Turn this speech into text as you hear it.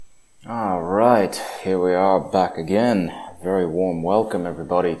All right, here we are back again. Very warm welcome,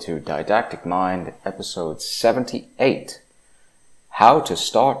 everybody, to Didactic Mind, episode 78, How to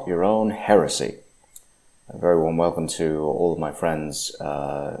Start Your Own Heresy. A very warm welcome to all of my friends,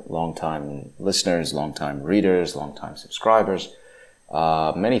 long-time listeners, long-time readers, long-time subscribers.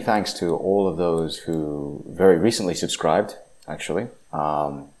 Many thanks to all of those who very recently subscribed, actually,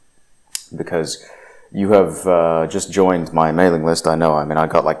 because you have just joined my mailing list. I know. I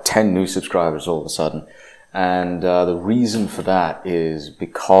got like 10 new subscribers all of a sudden. And the reason for that is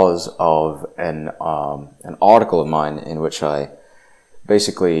because of an article of mine in which I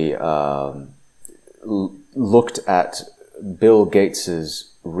basically looked at Bill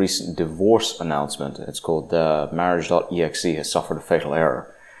Gates's recent divorce announcement. It's called Marriage.exe has suffered a fatal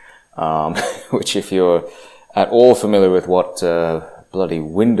error, which if you're at all familiar with what bloody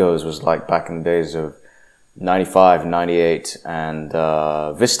Windows was like back in the days of 95, 98, and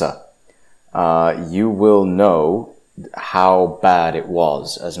Vista, you will know how bad it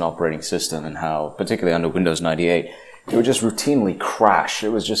was as an operating system and how, particularly under Windows 98, it would just routinely crash.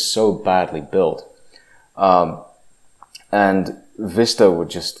 It was just so badly built. And Vista would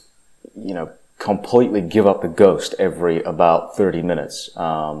just, completely give up the ghost every about 30 minutes.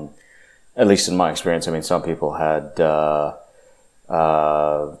 At least in my experience. Some people had,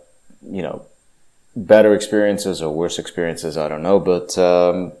 better experiences or worse experiences, I don't know, but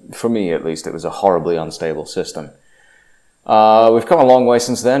for me at least it was a horribly unstable system. We've come a long way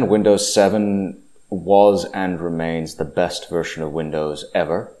since then. Windows 7 was and remains the best version of Windows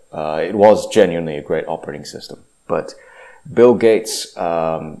ever. It was genuinely a great operating system, but Bill Gates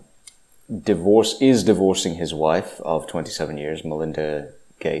divorcing his wife of 27 years, Melinda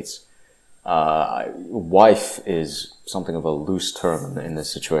Gates. Wife is something of a loose term in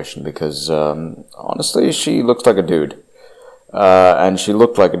this situation because, honestly, she looks like a dude. And she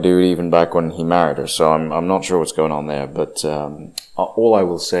looked like a dude even back when he married her, so I'm not sure what's going on there, but, all I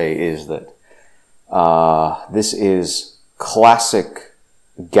will say is that, this is classic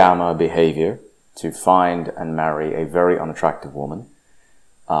gamma behavior to find and marry a very unattractive woman,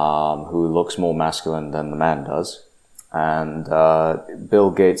 who looks more masculine than the man does. And, Bill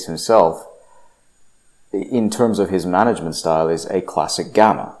Gates himself, in terms of his management style, is a classic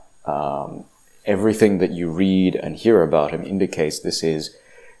gamma. Everything that you read and hear about him indicates this is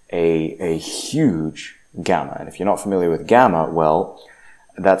a huge gamma. And if you're not familiar with gamma, well,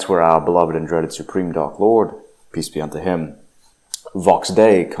 that's where our beloved and dreaded Supreme Dark Lord, peace be unto him, Vox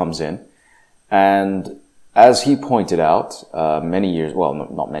Dei, comes in. And as he pointed out not many years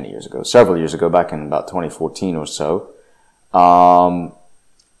ago, several years ago, back in about 2014 or so,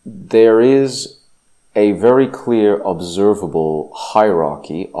 there is a very clear, observable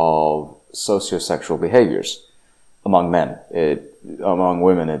hierarchy of sociosexual behaviors among men. Among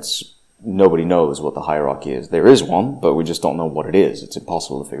women, nobody knows what the hierarchy is. There is one, but we just don't know what it is. It's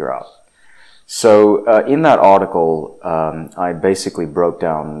impossible to figure out. So, in that article, I basically broke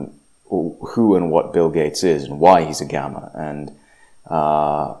down who and what Bill Gates is and why he's a gamma. And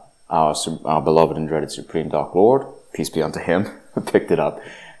our beloved and dreaded Supreme Dark Lord, peace be unto him, picked it up.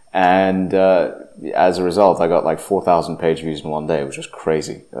 And as a result, I got like 4,000 page views in one day, which was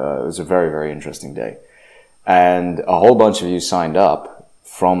crazy. It was a very, very interesting day. And a whole bunch of you signed up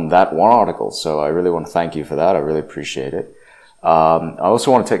from that one article, so I really want to thank you for that. I really appreciate it. I also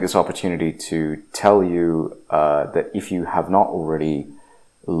want to take this opportunity to tell you that if you have not already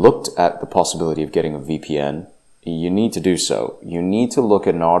looked at the possibility of getting a VPN, you need to do so. You need to look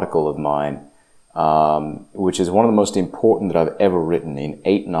at an article of mine, which is one of the most important that I've ever written in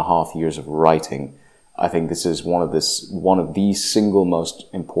 8.5 years of writing. I think this is one of the single most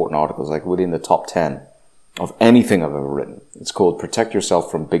important articles, like within the top 10 of anything I've ever written. It's called Protect Yourself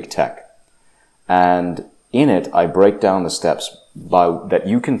from Big Tech. And in it, I break down the steps that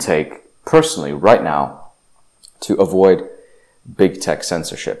you can take personally right now to avoid big tech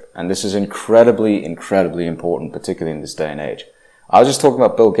censorship. And this is incredibly, incredibly important, particularly in this day and age. I was just talking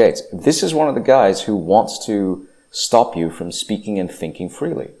about Bill Gates. This is one of the guys who wants to stop you from speaking and thinking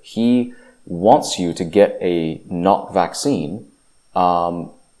freely. He wants you to get a not vaccine,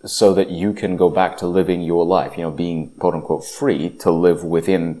 so that you can go back to living your life, being quote unquote free to live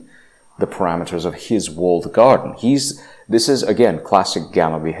within the parameters of his walled garden. This is again, classic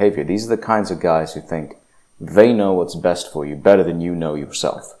gamma behavior. These are the kinds of guys who think they know what's best for you better than you know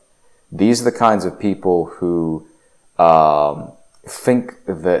yourself. These are the kinds of people who, think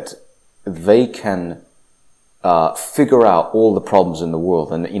that they can figure out all the problems in the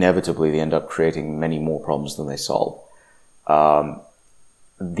world, and inevitably they end up creating many more problems than they solve.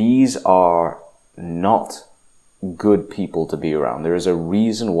 These are not good people to be around. There is a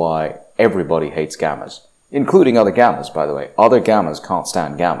reason why everybody hates gammas, including other gammas, by the way. Other gammas can't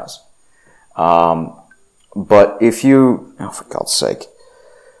stand gammas. But if you, oh, for God's sake,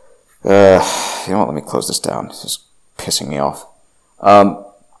 you know what, let me close this down. It's just pissing me off.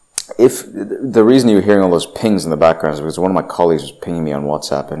 If the reason you're hearing all those pings in the background is because one of my colleagues was pinging me on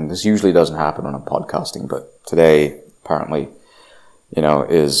WhatsApp, and this usually doesn't happen when I'm podcasting, but today, apparently,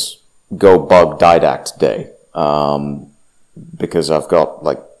 is Go Bug Didact Day. Because I've got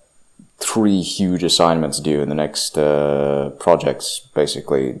like 3 huge assignments due in the next, projects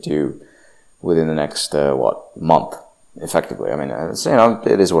basically due within the next, month, effectively. I mean,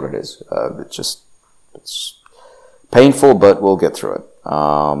 it is what it is. It's painful, but we'll get through it.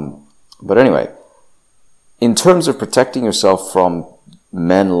 But anyway, in terms of protecting yourself from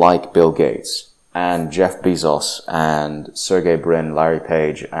men like Bill Gates and Jeff Bezos and Sergey Brin, Larry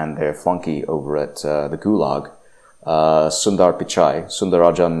Page, and their flunky over at the Gulag, Sundarajan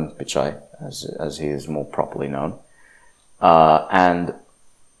Pichai, as he is more properly known, and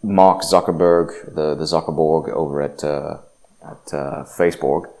Mark Zuckerberg, the Zuckerborg over at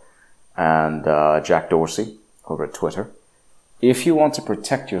Facebook, and Jack Dorsey over at Twitter. If you want to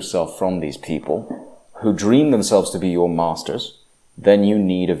protect yourself from these people who dream themselves to be your masters, then you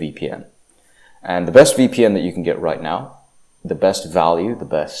need a VPN. And the best VPN that you can get right now, the best value, the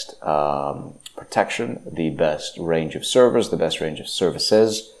best protection, the best range of servers, the best range of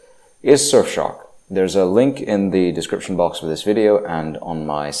services is Surfshark. There's a link in the description box for this video and on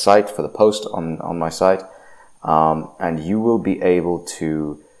my site for the post on my site. And you will be able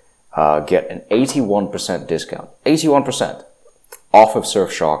to get an 81% discount. 81%. Off of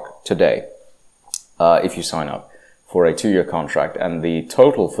Surfshark today, if you sign up for a 2-year contract, and the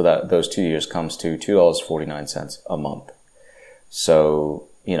total for those 2 years comes to $2.49 a month. So,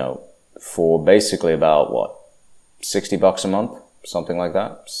 for basically about $60 a month, something like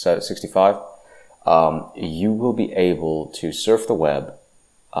that, 65, you will be able to surf the web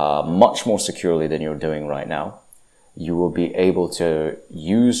much more securely than you're doing right now. You will be able to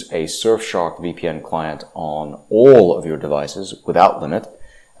use a Surfshark VPN client on all of your devices without limit.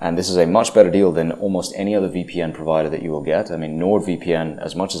 And this is a much better deal than almost any other VPN provider that you will get. I mean, NordVPN,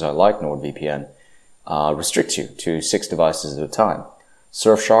 as much as I like NordVPN, restricts you to 6 devices at a time.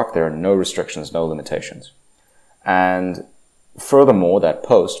 Surfshark, there are no restrictions, no limitations. And furthermore, that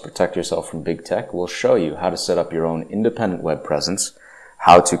post, Protect Yourself from Big Tech, will show you how to set up your own independent web presence,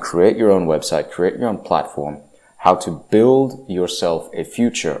 how to create your own website, create your own platform, how to build yourself a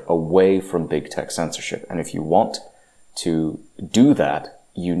future away from big tech censorship. And if you want to do that,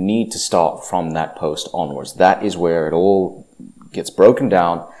 you need to start from that post onwards. That is where it all gets broken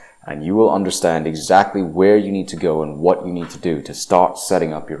down, and you will understand exactly where you need to go and what you need to do to start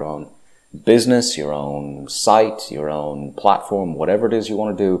setting up your own business, your own site, your own platform, whatever it is you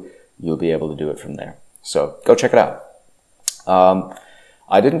want to do, you'll be able to do it from there. So go check it out.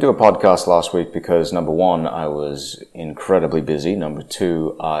 I didn't do a podcast last week because, number 1, I was incredibly busy. Number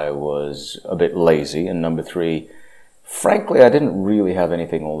 2, I was a bit lazy. And number 3, frankly, I didn't really have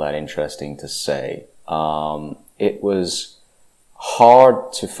anything all that interesting to say. It was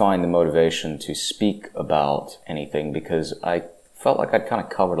hard to find the motivation to speak about anything because I felt like I'd kind of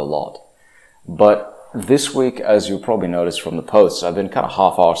covered a lot. But this week, as you'll probably notice from the posts, I've been kind of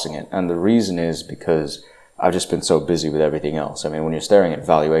half-arsing it. And the reason is because I've just been so busy with everything else. I mean, when you're staring at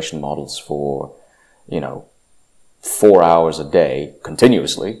valuation models for, 4 hours a day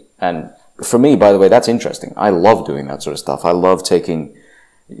continuously, and for me, by the way, that's interesting. I love doing that sort of stuff. I love taking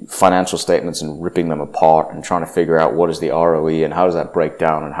financial statements and ripping them apart and trying to figure out what is the ROE and how does that break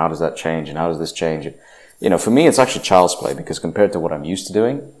down and how does that change and how does this change. For me, it's actually child's play because compared to what I'm used to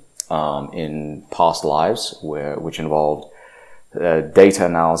doing in past lives, which involved data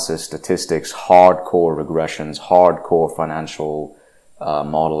analysis, statistics, hardcore regressions, hardcore financial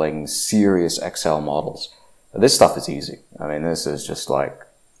modeling, serious Excel models. This stuff is easy. I mean, this is just like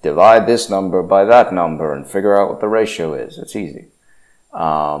divide this number by that number and figure out what the ratio is. It's easy.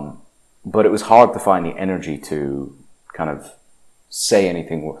 But it was hard to find the energy to kind of say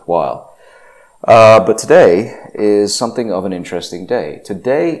anything worthwhile. But today is something of an interesting day.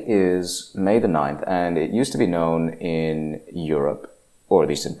 Today is May the 9th, and it used to be known in Europe, or at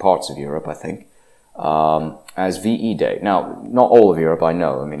least in parts of Europe, I think, as VE Day. Now, not all of Europe, I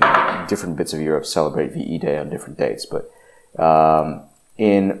know. I mean, different bits of Europe celebrate VE Day on different dates, but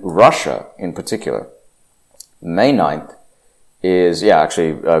in Russia, in particular, May 9th is,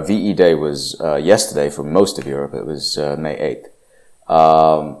 VE Day was yesterday for most of Europe. It was May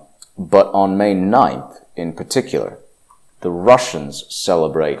 8th. But on May 9th, in particular, the Russians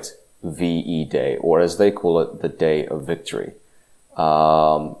celebrate VE Day, or as they call it, the Day of Victory.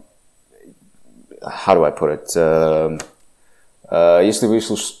 How do I put it? Если вы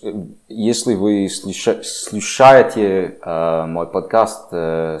слушаете мой подкаст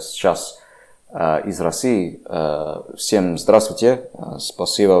сейчас из России, всем здравствуйте.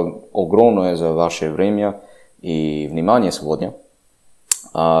 Спасибо огромное за ваше время и внимание сегодня.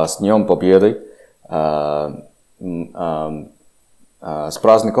 С Днем Победы, с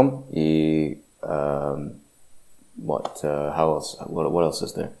праздником и what else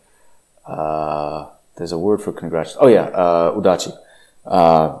is there? There's a word for congratulations. Oh yeah, удачи.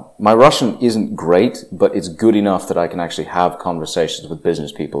 My Russian isn't great, but it's good enough that I can actually have conversations with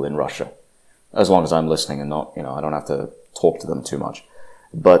business people in Russia, as long as I'm listening and not, I don't have to talk to them too much.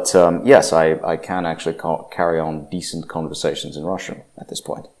 But yes, I can actually carry on decent conversations in Russian at this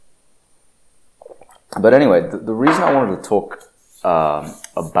point. But anyway, the reason I wanted to talk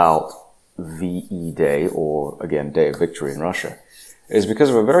about VE Day, or again, Day of Victory in Russia, is because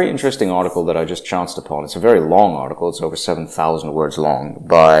of a very interesting article that I just chanced upon. It's a very long article. It's over 7,000 words long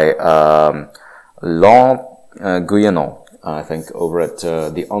by Laurent Guyenon, I think, over at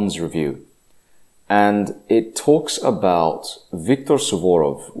the UNS Review. And it talks about Viktor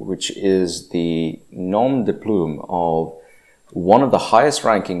Suvorov, which is the nom de plume of one of the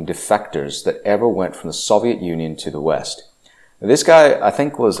highest-ranking defectors that ever went from the Soviet Union to the West. This guy, I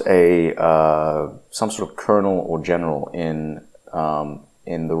think, was some sort of colonel or general in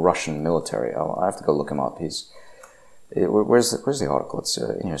the Russian military. I have to go look him up. Where's the article? It's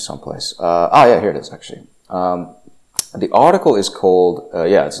in here someplace. Yeah, here it is, actually. The article is called,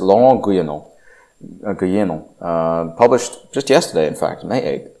 it's Laurent Guyenon, published just yesterday, in fact, May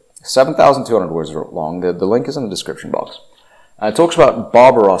 8th. 7,200 words long. The link is in the description box. It talks about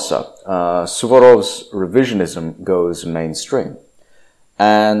Barbarossa. Suvorov's revisionism goes mainstream.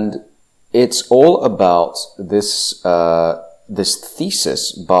 And it's all about this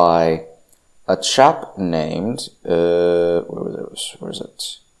thesis by a chap named, where is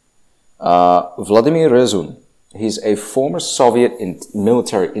it? Vladimir Rezun. He's a former Soviet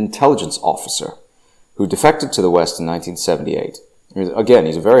military intelligence officer who defected to the West in 1978. Again,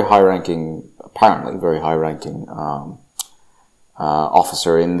 he's a very high-ranking, apparently very high-ranking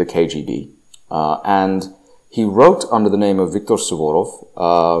officer in the KGB. And he wrote under the name of Viktor Suvorov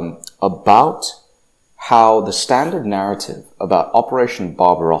about how the standard narrative about Operation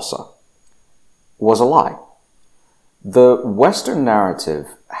Barbarossa was a lie. The Western narrative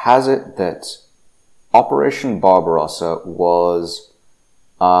has it that Operation Barbarossa was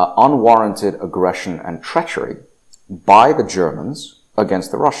unwarranted aggression and treachery by the Germans against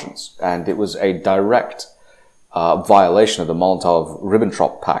the Russians. And it was a direct violation of the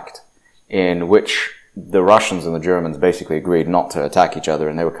Molotov-Ribbentrop Pact, in which the Russians and the Germans basically agreed not to attack each other,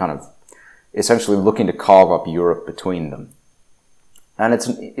 and they were kind of essentially looking to carve up Europe between them. And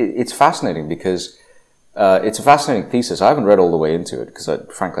it's fascinating because it's a fascinating thesis. I haven't read all the way into it because,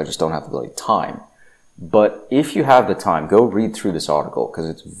 frankly, I just don't have the bloody time. But if you have the time, go read through this article because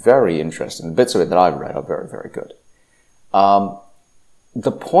it's very interesting. The bits of it that I've read are very, very good.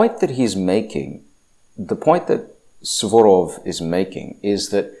 The point that he's making, the point that Suvorov is making, is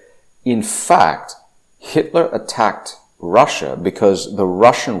that, in fact, Hitler attacked Russia because the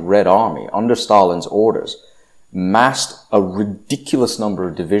Russian Red Army, under Stalin's orders, massed a ridiculous number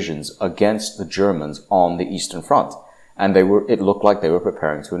of divisions against the Germans on the Eastern Front. And it looked like they were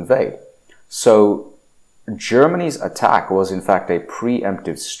preparing to invade. So Germany's attack was, in fact, a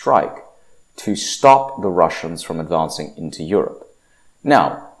preemptive strike to stop the Russians from advancing into Europe.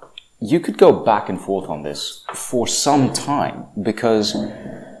 Now, you could go back and forth on this for some time because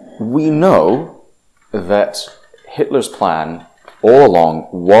we know that Hitler's plan all along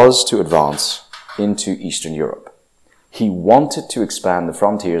was to advance into Eastern Europe. He wanted to expand the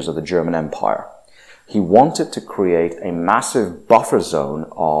frontiers of the German Empire. He wanted to create a massive buffer zone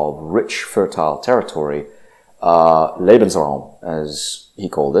of rich, fertile territory, Lebensraum, as he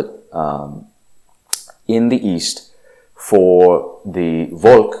called it, in the East for the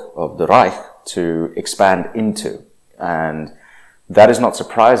Volk of the Reich to expand into. And that is not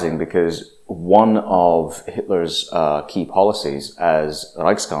surprising because one of Hitler's key policies as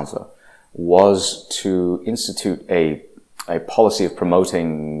Reichskanzler was to institute a policy of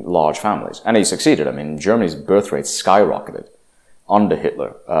promoting large families. And he succeeded. I mean, Germany's birth rate skyrocketed under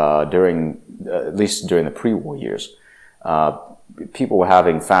Hitler, at least during the pre-war years. People were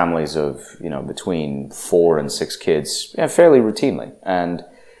having families of, between 4 and 6 kids, fairly routinely. And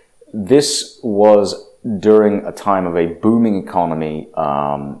this was during a time of a booming economy,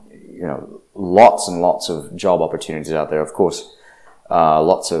 lots and lots of job opportunities out there. Of course,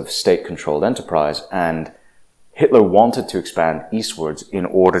 lots of state-controlled enterprise, and Hitler wanted to expand eastwards in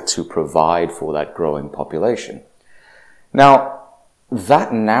order to provide for that growing population. Now,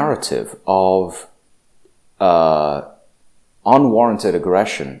 that narrative of unwarranted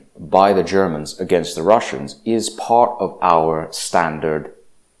aggression by the Germans against the Russians is part of our standard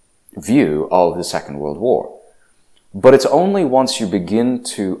view of the Second World War. But it's only once you begin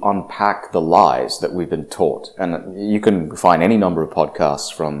to unpack the lies that we've been taught, and you can find any number of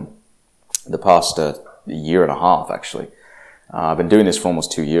podcasts from the past year and a half, actually. I've been doing this for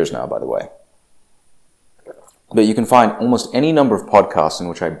almost 2 years now, by the way. But you can find almost any number of podcasts in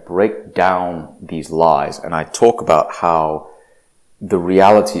which I break down these lies, and I talk about how the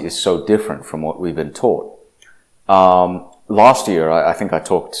reality is so different from what we've been taught. Last year, I think I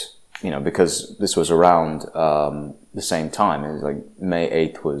talked, because this was around the same time. It was like May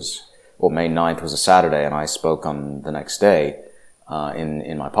 9th was a Saturday, and I spoke on the next day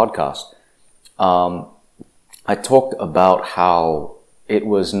in my podcast. I talked about how it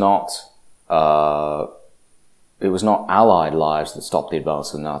was not Allied lives that stopped the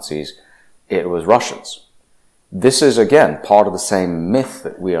advance of the Nazis. It was Russians. This is, again, part of the same myth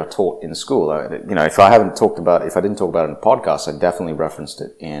that we are taught in school. If I didn't talk about it in a podcast, I definitely referenced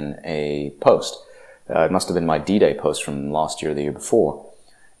it in a post. It must have been my D-Day post from last year or the year before,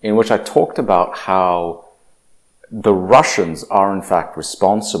 in which I talked about how the Russians are in fact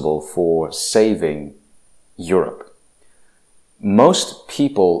responsible for saving Europe. Most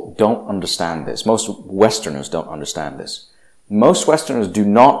people don't understand this. Most Westerners don't understand this. Most Westerners do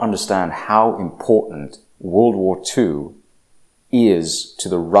not understand how important World War II is to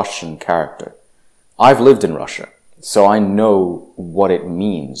the Russian character. I've lived in Russia, so I know what it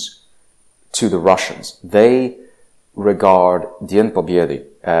means to the Russians. They regard Dien Pobjedy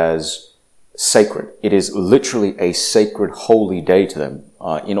as sacred. It is literally a sacred, holy day to them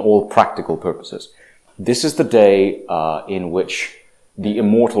in all practical purposes. This is the day in which the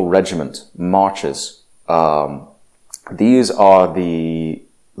Immortal Regiment marches. These are the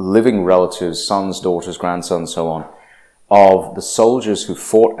living relatives, sons, daughters, grandsons, so on, of the soldiers who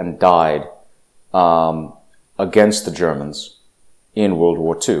fought and died against the Germans in World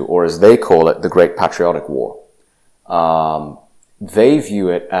War II, or as they call it, the Great Patriotic War. They view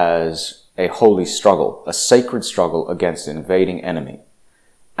it as a holy struggle, a sacred struggle against an invading enemy.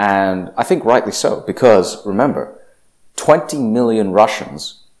 And I think rightly so, because remember, 20 million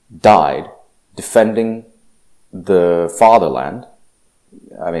Russians died defending the fatherland.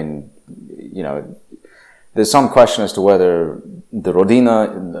 I mean, there's some question as to whether the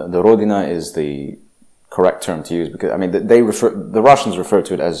Rodina is the correct term to use, because, the Russians refer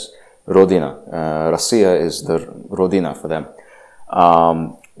to it as Rodina. Россия is the Rodina for them.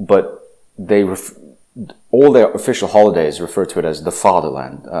 But all their official holidays refer to it as the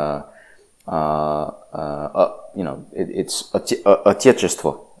fatherland. It's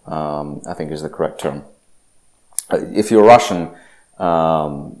Отечество, I think is the correct term. If you're Russian,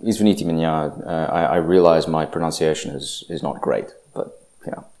 извините меня, I realize my pronunciation is not great, but,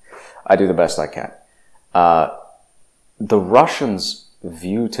 I do the best I can. The Russians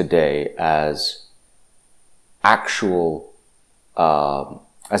view today as an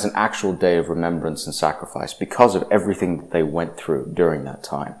actual day of remembrance and sacrifice because of everything that they went through during that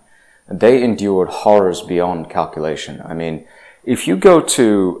time. And they endured horrors beyond calculation. I mean, if you go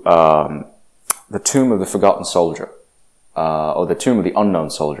to the Tomb of the Forgotten Soldier, or the Tomb of the Unknown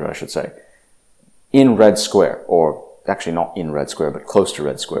Soldier, I should say, in Red Square, or actually not in Red Square, but close to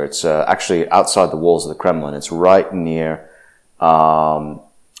Red Square. It's actually outside the walls of the Kremlin. It's right near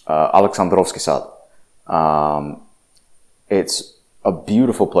Alexandrovsky Sad. It's a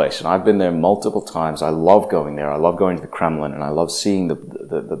beautiful place, and I've been there multiple times. I love going there. I love going to the Kremlin, and I love seeing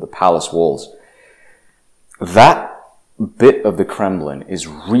the palace walls. That bit of the Kremlin is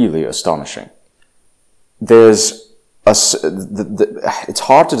really astonishing. There's it's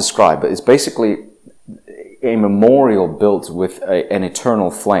hard to describe, but it's basically a memorial built with an eternal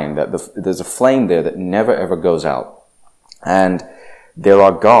flame. There's a flame there that never ever goes out, and there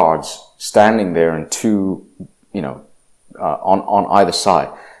are guards standing there in two, on either side.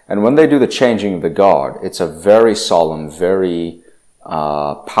 And when they do the changing of the guard, it's a very solemn, very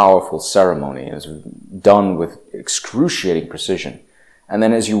powerful ceremony. It's done with excruciating precision. And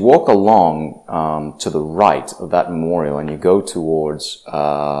then as you walk along to the right of that memorial and you go towards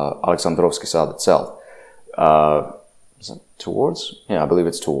Alexandrovsky Sad itself, is it towards? Yeah, I believe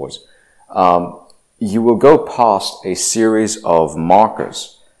it's towards. You will go past a series of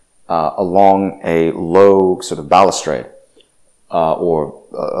markers along a low sort of balustrade,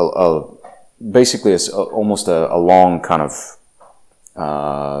 basically it's almost a long kind of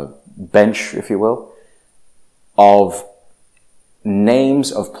bench, if you will, of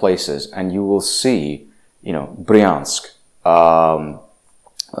names of places, and you will see, Bryansk,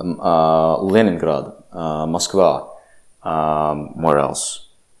 Leningrad, Moskva, where else?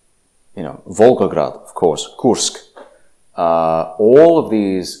 Volgograd, of course, Kursk. All of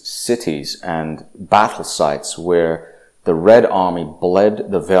these cities and battle sites where the Red Army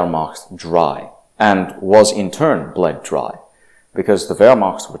bled the Wehrmacht dry, and was in turn bled dry, because the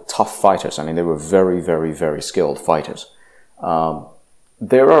Wehrmacht were tough fighters. I mean, they were very, very, very skilled fighters.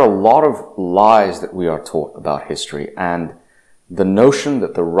 There are a lot of lies that we are taught about history, and the notion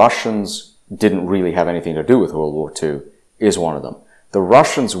that the Russians didn't really have anything to do with World War II is one of them. The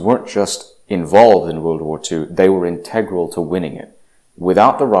Russians weren't just involved in World War II, they were integral to winning it.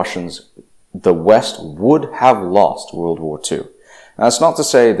 Without the Russians, the West would have lost World War II. Now, that's not to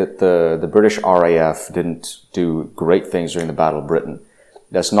say that the British RAF didn't do great things during the Battle of Britain.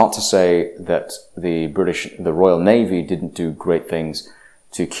 That's not to say that the Royal Navy didn't do great things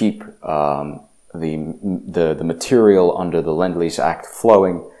to keep the material under the Lend-Lease Act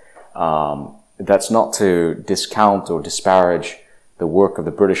flowing. That's not to discount or disparage the work of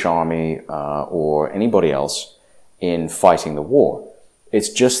the British Army or anybody else in fighting the war. It's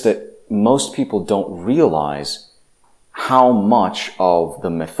just that most people don't realize how much of the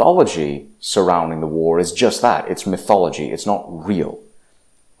mythology surrounding the war is just that. It's mythology. It's not real.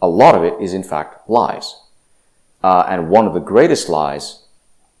 A lot of it is, in fact, lies. And one of the greatest lies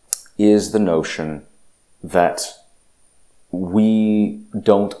is the notion that we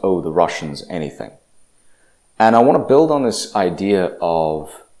don't owe the Russians anything. And I want to build on this idea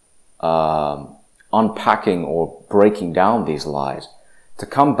of unpacking or breaking down these lies to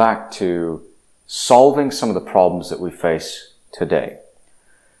come back to solving some of the problems that we face today.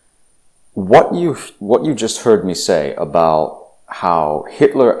 What you just heard me say about how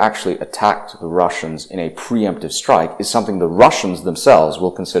Hitler actually attacked the Russians in a preemptive strike is something the Russians themselves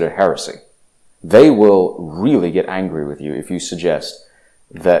will consider heresy. They will really get angry with you if you suggest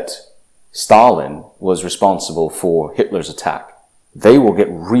that Stalin was responsible for Hitler's attack. They will get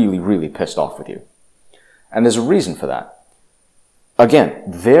really, really pissed off with you. And there's a reason for that. Again,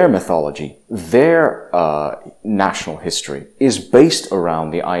 their mythology, their national history is based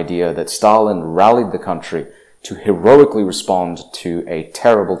around the idea that Stalin rallied the country to heroically respond to a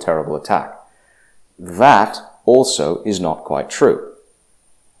terrible, terrible attack. That also is not quite true.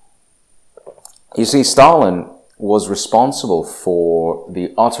 You see, Stalin was responsible for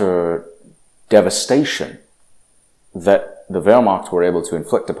the utter devastation that the Wehrmacht were able to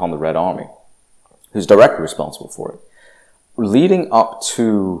inflict upon the Red Army, who's directly responsible for it. Leading up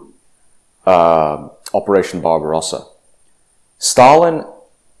to Operation Barbarossa, Stalin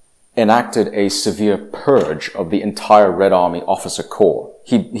enacted a severe purge of the entire Red Army officer corps.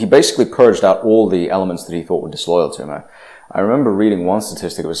 He basically purged out all the elements that he thought were disloyal to him. I remember reading one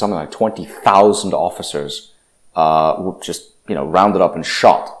statistic, it was something like 20,000 officers were just, rounded up and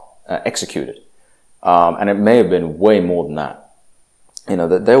shot, executed. And it may have been way more than that.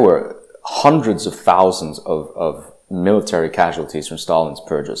 That there were hundreds of thousands of military casualties from Stalin's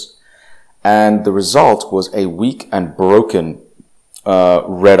purges. And the result was a weak and broken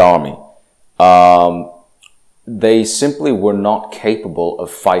Red Army. They simply were not capable of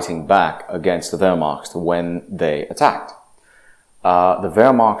fighting back against the Wehrmacht when they attacked. The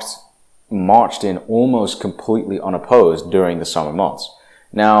Wehrmacht marched in almost completely unopposed during the summer months.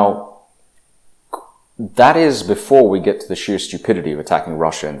 Now, that is before we get to the sheer stupidity of attacking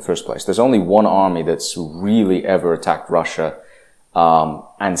Russia in the first place. There's only one army that's really ever attacked Russia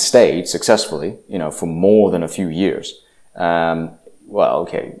and stayed successfully, for more than a few years. Well,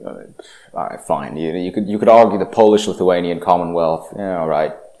 okay, all right, fine. You could argue the Polish-Lithuanian Commonwealth. Yeah, all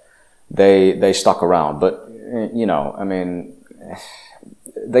right, they stuck around, but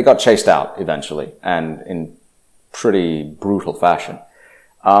they got chased out eventually, and in pretty brutal fashion.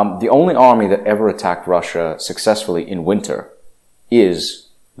 The only army that ever attacked Russia successfully in winter is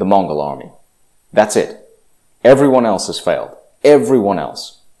the Mongol army. That's it. Everyone else has failed. Everyone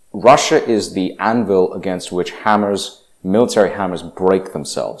else. Russia is the anvil against which military hammers break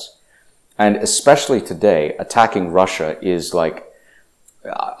themselves. And especially today, attacking Russia is like,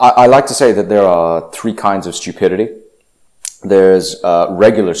 I like to say that there are three kinds of stupidity. There's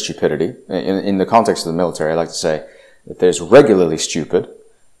regular stupidity. In the context of the military, I like to say that there's regularly stupid,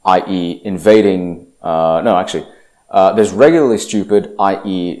 i.e. invading, there's regularly stupid,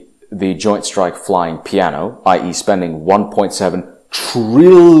 i.e. the Joint Strike Flying Piano, i.e. spending $1.7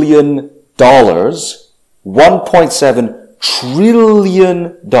 trillion, $1.7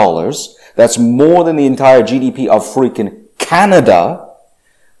 trillion, that's more than the entire GDP of freaking Canada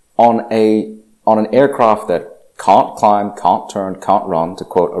on an aircraft that can't climb, can't turn, can't run, to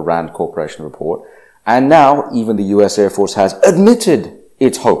quote a Rand Corporation report. And now even the US Air Force has admitted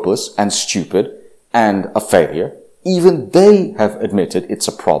it's hopeless and stupid and a failure. Even they have admitted it's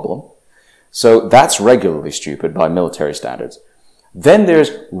a problem. So that's regularly stupid by military standards. Then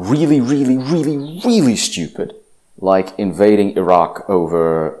there's really, really, really, really stupid, like invading Iraq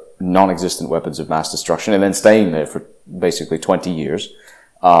over non-existent weapons of mass destruction and then staying there for basically 20 years,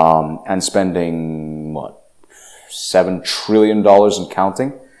 and spending, $7 trillion and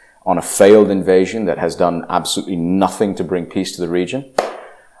counting on a failed invasion that has done absolutely nothing to bring peace to the region.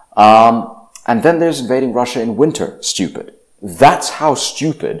 And then there's invading Russia in winter, stupid. That's how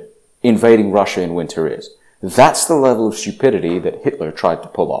stupid invading Russia in winter is. That's the level of stupidity that Hitler tried to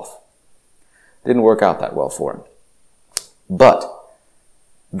pull off. Didn't work out that well for him. But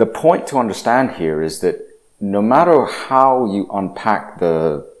the point to understand here is that no matter how you unpack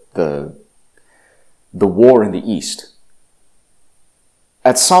the war in the East,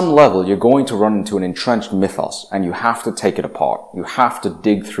 at some level you're going to run into an entrenched mythos, and you have to take it apart. You have to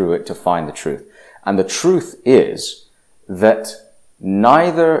dig through it to find the truth. And the truth is that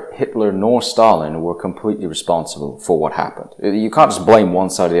neither Hitler nor Stalin were completely responsible for what happened. You can't just blame one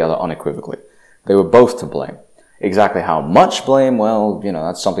side or the other unequivocally. They were both to blame. Exactly how much blame, well,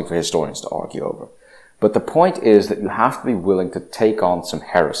 that's something for historians to argue over. But the point is that you have to be willing to take on some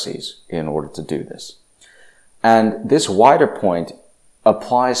heresies in order to do this. And this wider point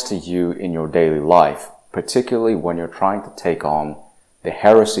applies to you in your daily life, particularly when you're trying to take on the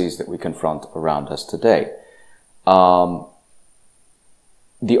heresies that we confront around us today. The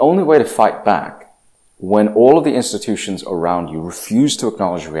only way to fight back, when all of the institutions around you refuse to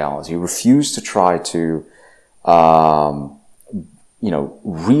acknowledge reality, refuse to try to,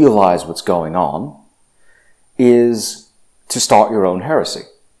 realize what's going on, is to start your own heresy.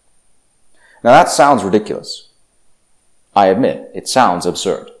 Now that sounds ridiculous. I admit, it sounds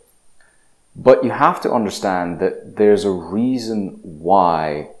absurd. But you have to understand that there's a reason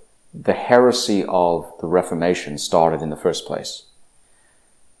why the heresy of the Reformation started in the first place.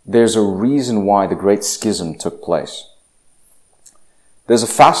 There's a reason why the Great Schism took place. There's a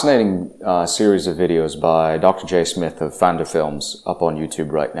fascinating series of videos by Dr. J. Smith of Fanda Films up on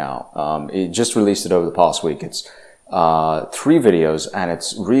YouTube right now. It just released it over the past week. It's 3 videos, and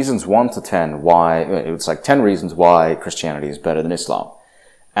it's reasons 1 to 10 why, it's like 10 reasons why Christianity is better than Islam.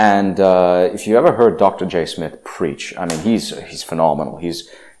 And if you ever heard Dr. J. Smith preach, I mean, he's phenomenal. He's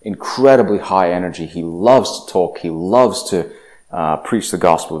incredibly high energy. He loves to talk. He loves to preach the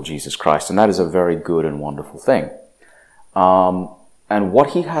gospel of Jesus Christ, and that is a very good and wonderful thing. And what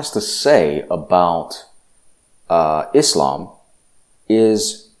he has to say about Islam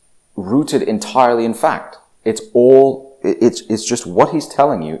is rooted entirely in fact. It's just what he's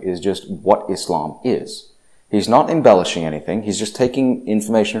telling you is just what Islam is. He's not embellishing anything. He's just taking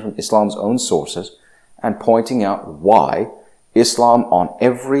information from Islam's own sources and pointing out why Islam on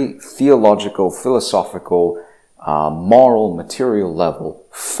every theological, philosophical, moral, material level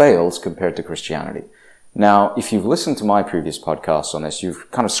fails compared to Christianity. Now, if you've listened to my previous podcasts on this,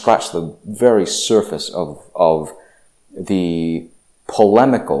 you've kind of scratched the very surface of the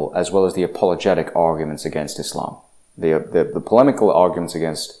polemical as well as the apologetic arguments against Islam. The polemical arguments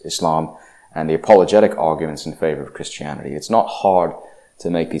against Islam and the apologetic arguments in favor of Christianity. It's not hard to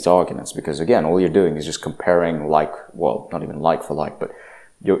make these arguments because, again, all you're doing is just comparing not even like for like, but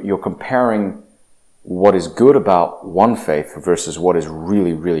you're comparing what is good about one faith versus what is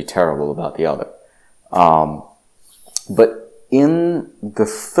really, really terrible about the other. But in the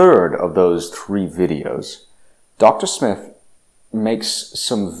third of those 3 videos, Dr. Smith makes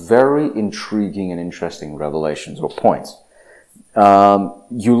some very intriguing and interesting revelations or points.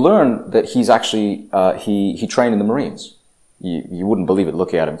 You learn that he's actually, he trained in the Marines. You wouldn't believe it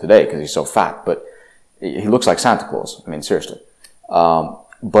looking at him today because he's so fat, but he looks like Santa Claus. I mean, seriously.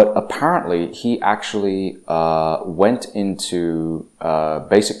 But apparently he actually, went into,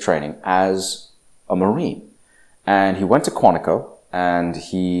 basic training as a Marine. And he went to Quantico and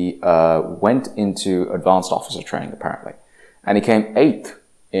he, went into advanced officer training apparently. And he came 8th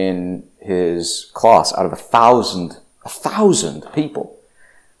in his class out of 1,000 people.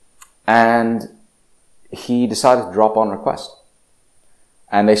 And he decided to drop on request.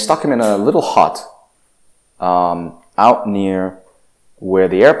 And they stuck him in a little hut, out near where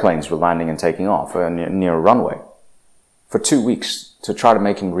the airplanes were landing and taking off, near a runway, for 2 weeks to try to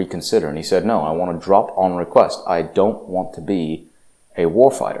make him reconsider. And he said, no, I want to drop on request. I don't want to be a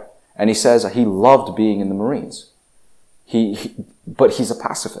warfighter. And he says he loved being in the Marines. But he's a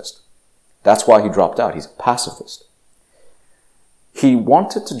pacifist. That's why he dropped out. He's a pacifist. He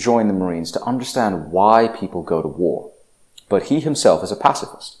wanted to join the Marines to understand why people go to war, but he himself is a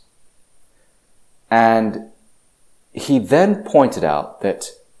pacifist. And he then pointed out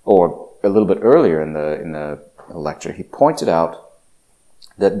that, or a little bit earlier in the lecture, he pointed out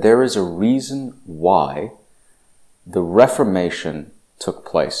that there is a reason why the Reformation took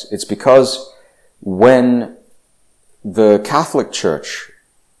place. It's because when the Catholic Church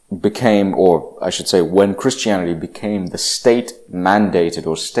became, or I should say, when Christianity became the state-mandated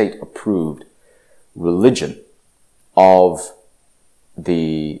or state-approved religion of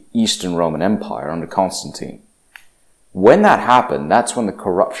the Eastern Roman Empire under Constantine, when that happened, that's when the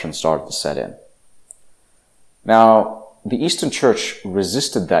corruption started to set in. Now, the Eastern Church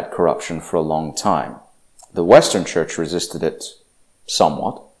resisted that corruption for a long time. The Western Church resisted it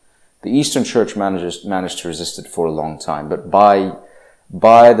somewhat. The Eastern Church managed to resist it for a long time. But by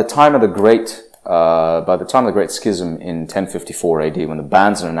the time of the Great Schism in 1054 AD, when the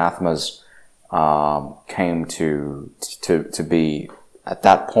bans and anathemas came to be at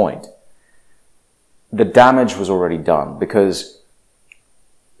that point, the damage was already done, because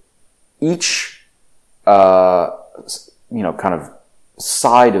each kind of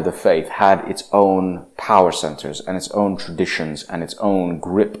side of the faith had its own power centers and its own traditions and its own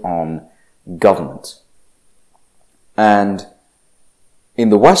grip on government. And in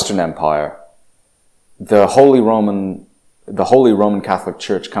the Western Empire, the Holy Roman Catholic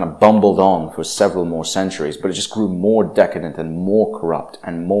Church kind of bumbled on for several more centuries, but it just grew more decadent and more corrupt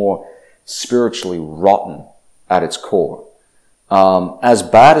and more spiritually rotten at its core. As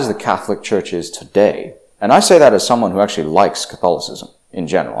bad as the Catholic Church is today, and I say that as someone who actually likes Catholicism in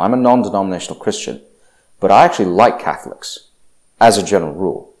general. I'm a non-denominational Christian, but I actually like Catholics as a general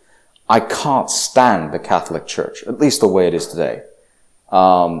rule. I can't stand the Catholic Church, at least the way it is today.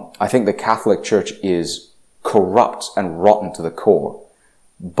 I think the Catholic Church is corrupt and rotten to the core.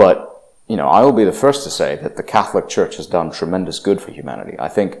 But, I will be the first to say that the Catholic Church has done tremendous good for humanity. I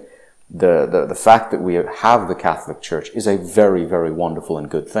think the fact that we have the Catholic Church is a very, very wonderful and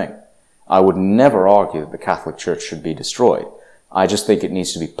good thing. I would never argue that the Catholic Church should be destroyed. I just think it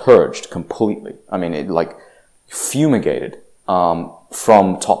needs to be purged completely. I mean, fumigated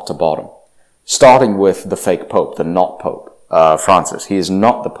from top to bottom. Starting with the fake Pope, the not Pope, Francis. He is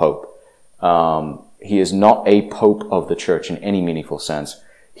not the Pope. He is not a Pope of the Church in any meaningful sense.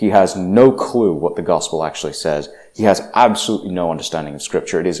 He has no clue what the gospel actually says. He has absolutely no understanding of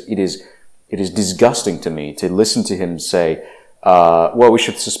Scripture. It is disgusting to me to listen to him say, we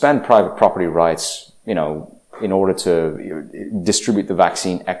should suspend private property rights, in order to distribute the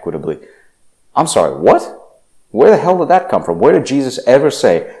vaccine equitably. I'm sorry, what? Where the hell did that come from? Where did Jesus ever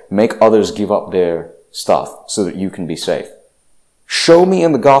say, make others give up their stuff so that you can be safe? Show me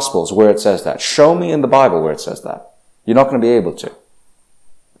in the Gospels where it says that. Show me in the Bible where it says that. You're not going to be able to.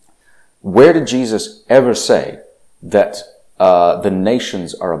 Where did Jesus ever say that the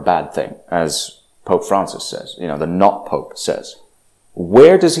nations are a bad thing, as Pope Francis says, the not Pope says?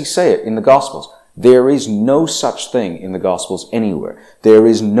 Where does he say it in the Gospels? There is no such thing in the Gospels anywhere. There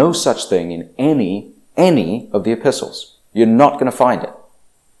is no such thing in any of the epistles. You're not going to find it.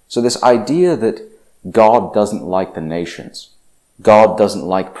 So this idea that God doesn't like the nations, God doesn't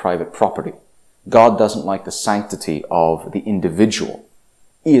like private property, God doesn't like the sanctity of the individual,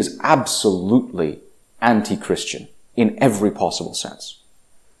 is absolutely anti-Christian in every possible sense.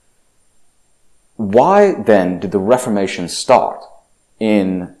 Why then did the Reformation start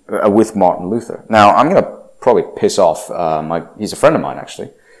with Martin Luther? Now, I'm going to probably piss off he's a friend of mine actually,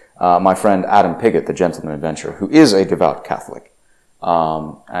 my friend Adam Piggott, the gentleman adventurer, who is a devout Catholic,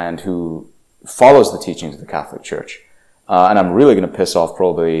 and who follows the teachings of the Catholic Church. And I'm really going to piss off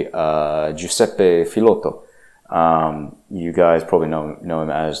probably Giuseppe Filotto. You guys probably know him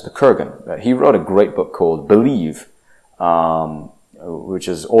as the Kurgan. He wrote a great book called Believe, which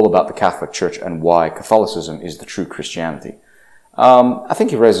is all about the Catholic Church and why Catholicism is the true Christianity. I think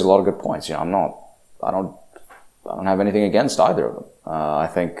he raises a lot of good points. I don't have anything against either of them. I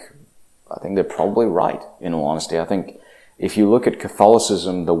think they're probably right, in all honesty. I think if you look at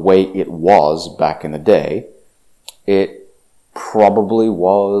Catholicism the way it was back in the day, it probably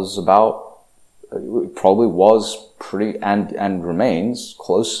was pretty and remains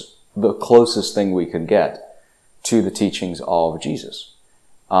the closest thing we could get to the teachings of Jesus.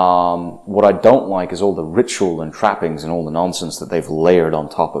 What I don't like is all the ritual and trappings and all the nonsense that they've layered on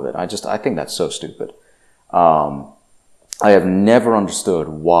top of it. I think that's so stupid. I have never understood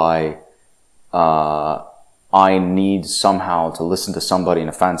why I need somehow to listen to somebody in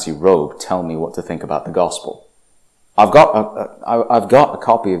a fancy robe tell me what to think about the gospel. I've got a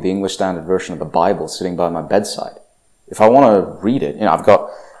copy of the English Standard Version of the Bible sitting by my bedside. If I want to read it, I've got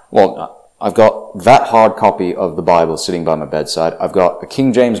that hard copy of the Bible sitting by my bedside. I've got a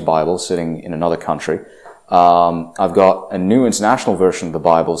King James Bible sitting in another country. I've got a New International Version of the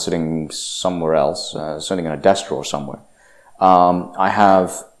Bible sitting somewhere else, sitting in a desk drawer somewhere. I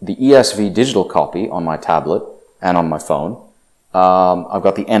have the ESV digital copy on my tablet and on my phone. I've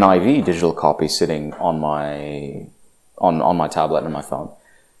got the NIV digital copy sitting on my tablet and on my phone.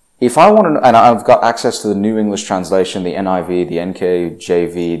 If I want to, and I've got access to the New English Translation, the NIV, the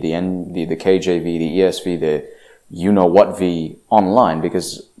NKJV, the KJV, the ESV, the you-know-what V online,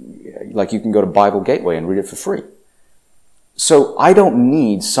 because like you can go to Bible Gateway and read it for free. So I don't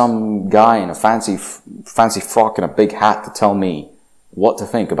need some guy in a fancy frock and a big hat to tell me what to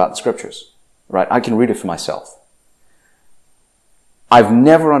think about the scriptures, right? I can read it for myself. I've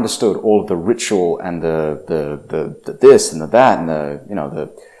never understood all of the ritual and the this and the that and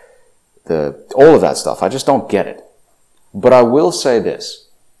the all of that stuff. I just don't get it. But I will say this.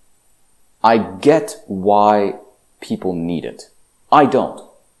 I get why people need it. I don't.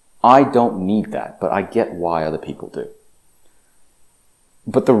 I don't need that, but I get why other people do.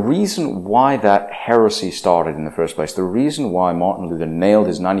 But the reason why that heresy started in the first place, the reason why Martin Luther nailed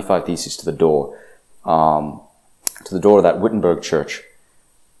his 95 Theses to the door of that Wittenberg church,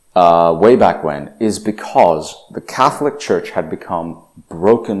 way back when, is because the Catholic Church had become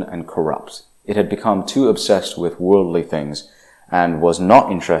broken and corrupt. It had become too obsessed with worldly things and was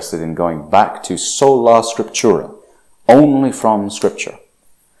not interested in going back to sola scriptura, only from Scripture.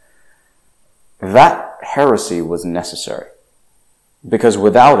 That heresy was necessary, because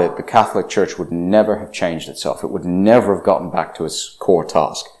without it, the Catholic Church would never have changed itself. It would never have gotten back to its core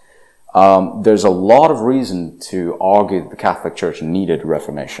task. There's a lot of reason to argue that the Catholic Church needed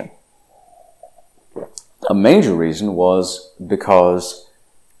reformation. A major reason was because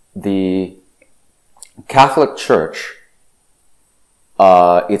the Catholic Church,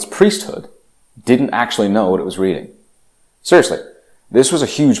 its priesthood, didn't actually know what it was reading. Seriously, this was a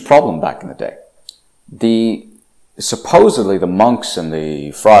huge problem back in the day. Supposedly the monks and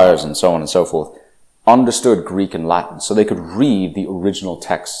the friars and so on and so forth understood Greek and Latin, so they could read the original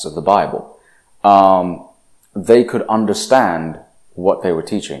texts of the Bible. They could understand what they were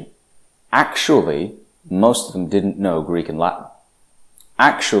teaching. Actually, most of them didn't know Greek and Latin.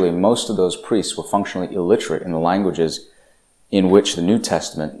 Actually, most of those priests were functionally illiterate in the languages in which the New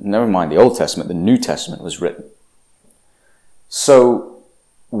Testament, never mind the Old Testament, the New Testament was written. So,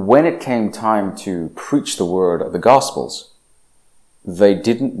 when it came time to preach the word of the Gospels, they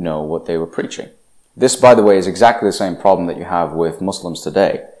didn't know what they were preaching. This, by the way, is exactly the same problem that you have with Muslims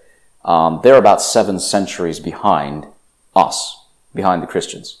today. They're about 7 centuries behind us, behind the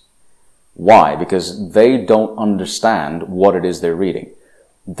Christians. Why? Because they don't understand what it is they're reading.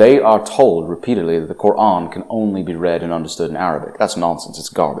 They are told repeatedly that the Quran can only be read and understood in Arabic. That's nonsense. It's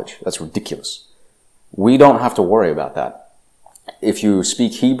garbage. That's ridiculous. We don't have to worry about that. If you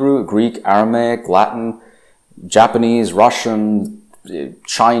speak Hebrew, Greek, Aramaic, Latin, Japanese, Russian,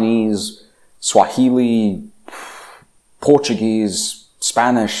 Chinese, Swahili, Portuguese,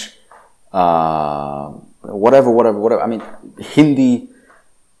 Spanish, whatever. I mean, Hindi.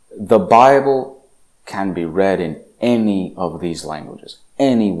 The Bible can be read in any of these languages,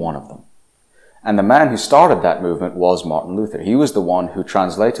 any one of them. And the man who started that movement was Martin Luther. He was the one who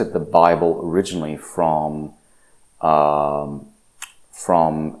translated the Bible originally from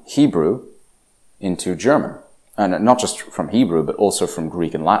Hebrew into German. And not just from Hebrew, but also from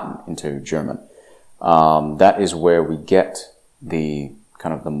Greek and Latin into German. That is where we get the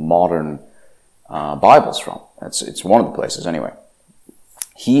kind of the modern Bibles from. It's one of the places anyway.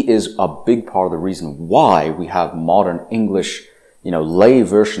 He is a big part of the reason why we have modern English, lay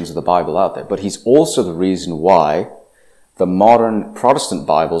versions of the Bible out there. But he's also the reason why the modern Protestant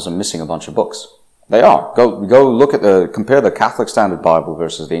Bibles are missing a bunch of books. They are. Go look at compare the Catholic Standard Bible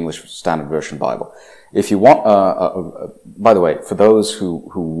versus the English Standard Version Bible. If you want, by the way, for those who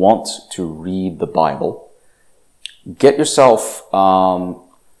want to read the Bible, get yourself,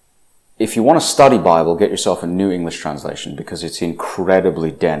 if you want to study Bible, get yourself a New English Translation, because it's incredibly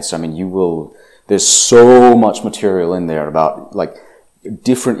dense. I mean, there's so much material in there about,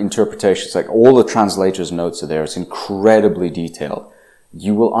 different interpretations, all the translator's notes are there. It's incredibly detailed.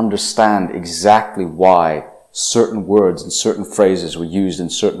 You will understand exactly why certain words and certain phrases were used in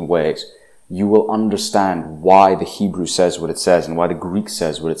certain ways. You will understand why the Hebrew says what it says and why the Greek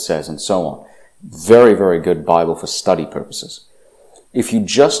says what it says and so on. Very, very good Bible for study purposes. If you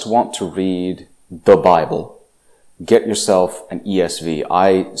just want to read the Bible, get yourself an ESV.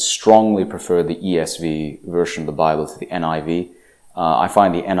 I strongly prefer the ESV version of the Bible to the NIV. I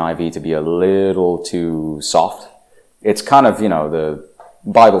find the NIV to be a little too soft. It's kind of, the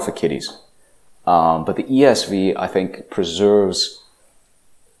Bible for kiddies. But the ESV, I think, preserves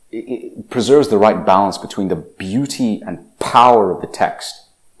the right balance between the beauty and power of the text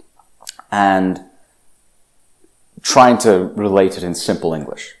and trying to relate it in simple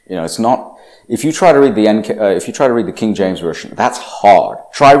English. It's not, if you try to read the King James Version, that's hard.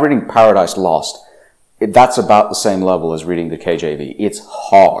 Try reading Paradise Lost. That's about the same level as reading the KJV. It's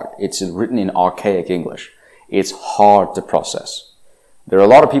hard. It's written in archaic English. It's hard to process. There are a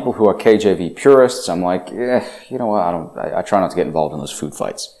lot of people who are KJV purists. I'm like, you know what? I try not to get involved in those food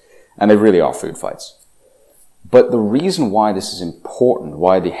fights. And they really are food fights. But the reason why this is important,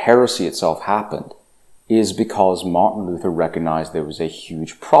 why the heresy itself happened, is because Martin Luther recognized there was a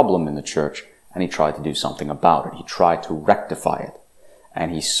huge problem in the church, and he tried to do something about it. He tried to rectify it.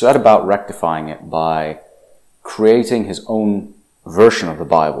 And he set about rectifying it by creating his own version of the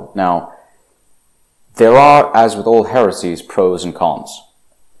Bible. Now, there are, as with all heresies, pros and cons.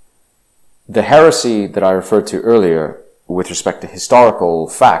 The heresy that I referred to earlier, with respect to historical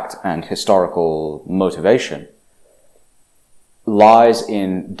fact and historical motivation, lies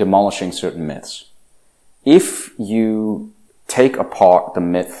in demolishing certain myths. If you take apart the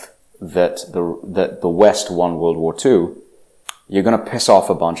myth that the West won World War II, you're going to piss off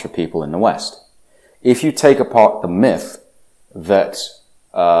a bunch of people in the West. If you take apart the myth that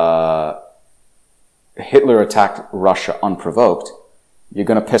Hitler attacked Russia unprovoked, you're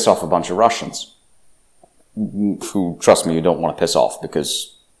going to piss off a bunch of Russians who, trust me, you don't want to piss off,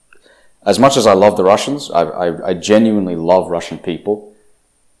 because as much as I love the Russians, I genuinely love Russian people,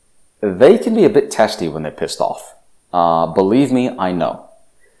 they can be a bit testy when they're pissed off. Believe me, I know.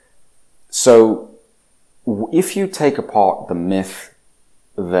 So, if you take apart the myth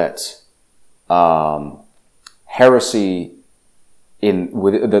that heresy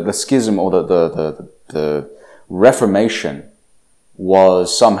with the schism or the Reformation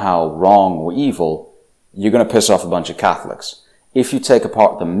was somehow wrong or evil, you're going to piss off a bunch of Catholics. If you take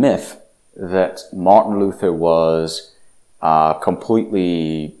apart the myth that Martin Luther was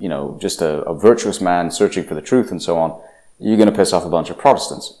completely, just a virtuous man searching for the truth and so on, you're going to piss off a bunch of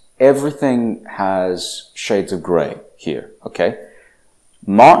Protestants. Everything has shades of gray here, okay?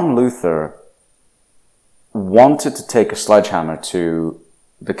 Martin Luther wanted to take a sledgehammer to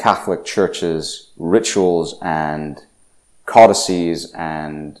the Catholic Church's rituals and codices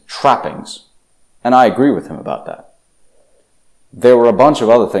and trappings, and I agree with him about that. There were a bunch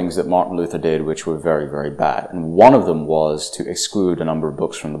of other things that Martin Luther did which were very, very bad, and one of them was to exclude a number of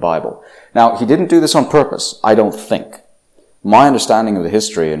books from the Bible. Now, he didn't do this on purpose, I don't think. My understanding of the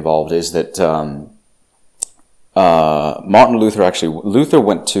history involved is that Martin Luther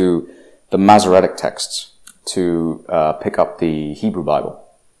went to the Masoretic texts to pick up the Hebrew Bible.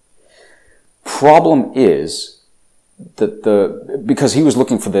 Problem is that because he was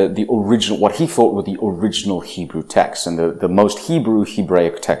looking for the original, what he thought were the original Hebrew texts, and the most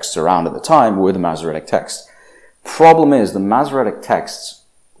Hebraic texts around at the time were the Masoretic texts. Problem is, the Masoretic texts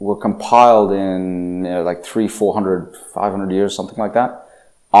were compiled in 300, 400, 500 years, something like that,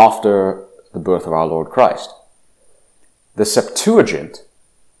 after the birth of our Lord Christ. The Septuagint,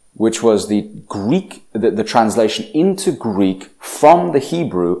 which was the Greek, the translation into Greek from the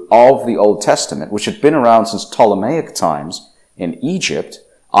Hebrew of the Old Testament, which had been around since Ptolemaic times in Egypt,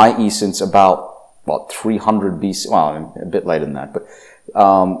 i.e. since about, 300 BC, well, a bit later than that, but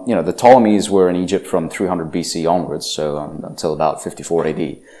the Ptolemies were in Egypt from 300 BC onwards, so until about 54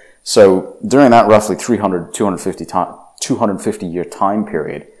 AD. So during that roughly 250 year time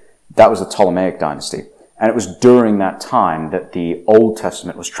period, that was the Ptolemaic dynasty. And it was during that time that the Old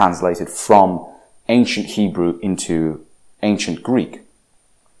Testament was translated from ancient Hebrew into ancient Greek.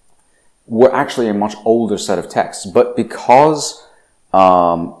 We're actually a much older set of texts, but because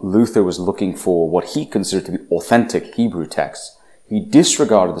Luther was looking for what he considered to be authentic Hebrew texts, he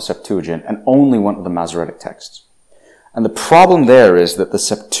disregarded the Septuagint and only went with the Masoretic texts. And the problem there is that the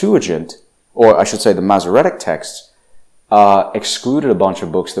Septuagint, or I should say the Masoretic texts, excluded a bunch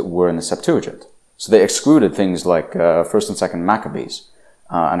of books that were in the Septuagint. So they excluded things like 1st and 2nd Maccabees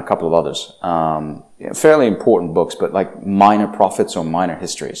and a couple of others. Fairly important books, but like minor prophets or minor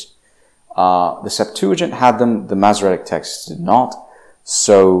histories. The Septuagint had them, the Masoretic texts did not.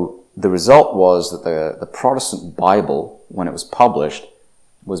 So the result was that the Protestant Bible, when it was published,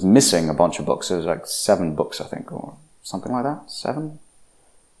 was missing a bunch of books. There was like 7 books, I think, or something like that. 7?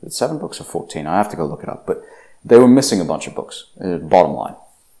 Is it 7 books or 14? I have to go look it up. But they were missing a bunch of books, bottom line.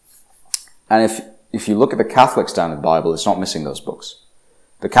 And if you look at the Catholic Standard Bible, it's not missing those books.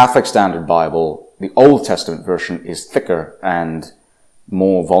 The Catholic Standard Bible, the Old Testament version, is thicker and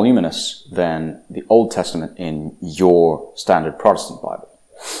more voluminous than the Old Testament in your standard Protestant Bible.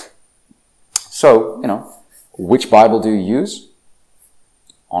 So, which Bible do you use?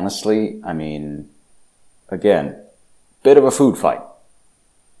 Honestly, again, bit of a food fight.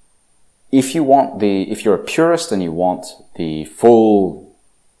 If you're a purist and you want the full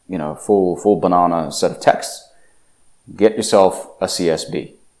banana set of texts, get yourself a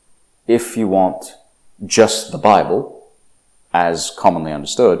CSB. If you want just the Bible, as commonly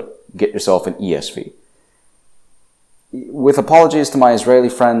understood, get yourself an ESV. With apologies to my Israeli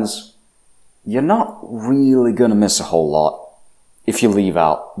friends, you're not really going to miss a whole lot if you leave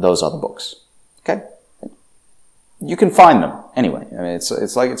out those other books. Okay? You can find them anyway.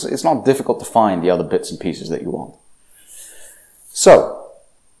 It's not difficult to find the other bits and pieces that you want. So,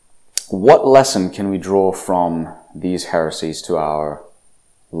 what lesson can we draw from these heresies to our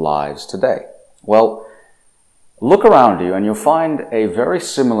lives today? Well, look around you and you'll find a very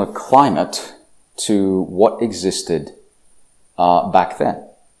similar climate to what existed back then.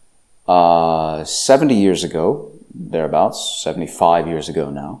 70 years ago, thereabouts, 75 years ago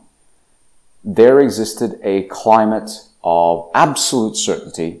now, there existed a climate of absolute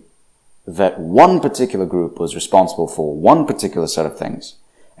certainty that one particular group was responsible for one particular set of things,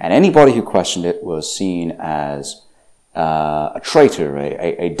 and anybody who questioned it was seen as a traitor,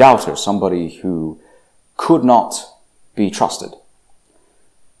 a doubter, somebody who could not be trusted.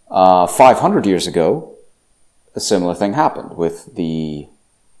 500 years ago, a similar thing happened with the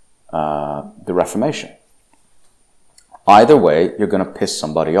Reformation. Either way, you're going to piss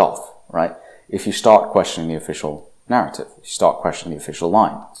somebody off, right? If you start questioning the official narrative, if you start questioning the official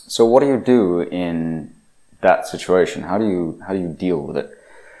line. So what do you do in that situation? How do you deal with it?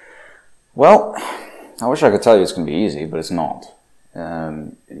 Well, I wish I could tell you it's going to be easy, but it's not.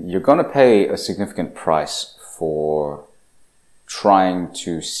 You're going to pay a significant price for trying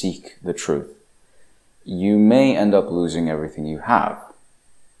to seek the truth. You may end up losing everything you have.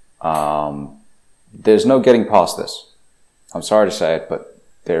 There's no getting past this. I'm sorry to say it, but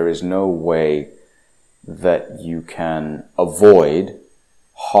there is no way that you can avoid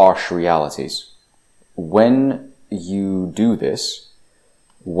harsh realities. When you do this,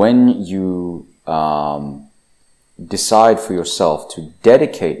 when you decide for yourself to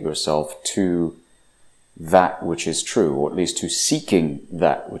dedicate yourself to that which is true, or at least to seeking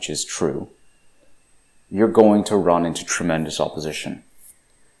that which is true, you're going to run into tremendous opposition.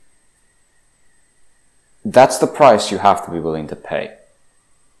 That's the price you have to be willing to pay.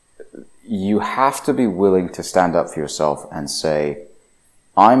 You have to be willing to stand up for yourself and say,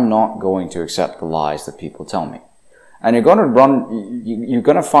 I'm not going to accept the lies that people tell me. And you're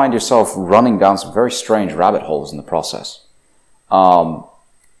going to find yourself running down some very strange rabbit holes in the process.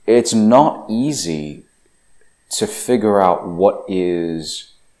 It's not easy to figure out what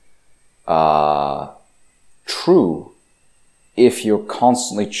is true if you're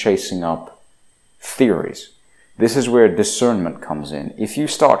constantly chasing up theories. This is where discernment comes in. If you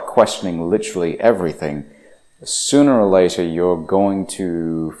start questioning literally everything, sooner or later you're going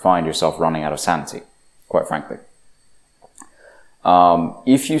to find yourself running out of sanity, quite frankly.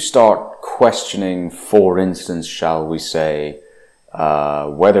 If you start questioning, for instance, shall we say,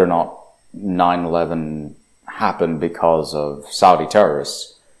 whether or not 9/11 happened because of Saudi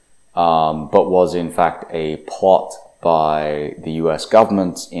terrorists, but was in fact a plot by the US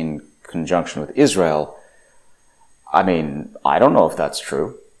government in conjunction with Israel, I don't know if that's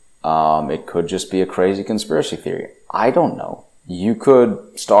true. It could just be a crazy conspiracy theory. I don't know. You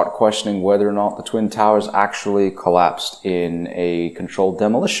could start questioning whether or not the Twin Towers actually collapsed in a controlled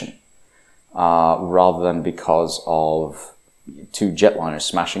demolition, rather than because of two jetliners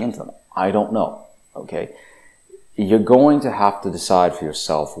smashing into them. I don't know. Okay? You're going to have to decide for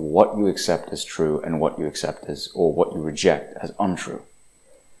yourself what you accept as true and what you accept as, or what you reject as untrue.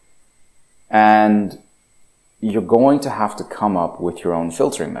 And you're going to have to come up with your own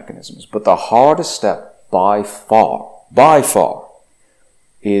filtering mechanisms. But the hardest step by far,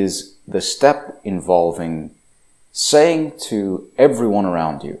 is the step involving saying to everyone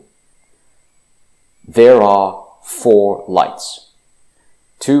around you, there are 4 lights.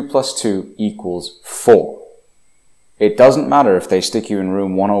 2 plus 2 equals 4. It doesn't matter if they stick you in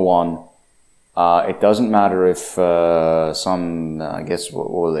room 101. It doesn't matter if some, I guess, what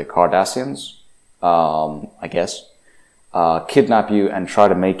were they, Cardassians? Kidnap you and try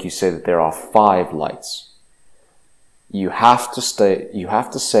to make you say that there are 5 lights. You have to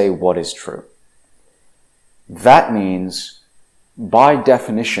say what is true. That means, by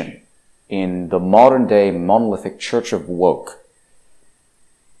definition, in the modern day monolithic church of woke,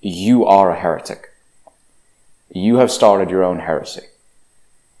 you are a heretic. You have started your own heresy.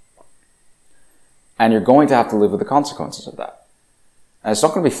 And you're going to have to live with the consequences of that. And it's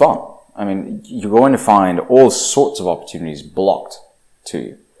not going to be fun. I mean, you're going to find all sorts of opportunities blocked to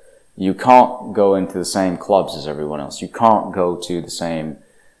you. You can't go into the same clubs as everyone else. You can't go to the same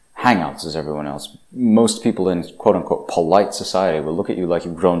hangouts as everyone else. Most people in quote-unquote polite society will look at you like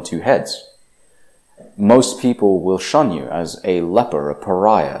you've grown two heads. Most people will shun you as a leper, a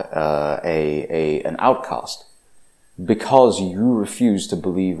pariah, an outcast, because you refuse to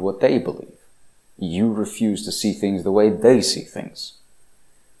believe what they believe. You refuse to see things the way they see things.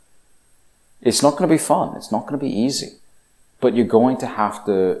 It's not going to be fun. It's not going to be easy. But you're going to have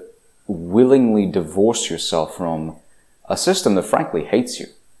to willingly divorce yourself from a system that frankly hates you.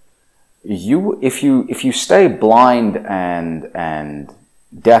 If you stay blind and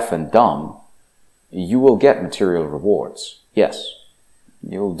deaf and dumb, you will get material rewards. Yes,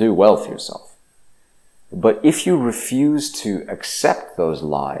 you'll do well for yourself. But if you refuse to accept those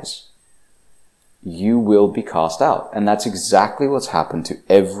lies, you will be cast out. And that's exactly what's happened to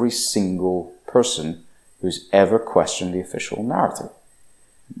every single person who's ever questioned the official narrative.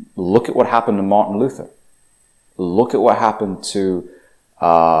 Look at what happened to Martin Luther. Look at what happened to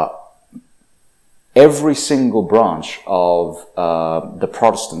every single branch of the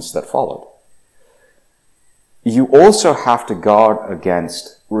Protestants that followed. You also have to guard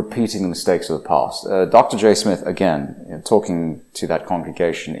against repeating the mistakes of the past. Dr. J. Smith, again, talking to that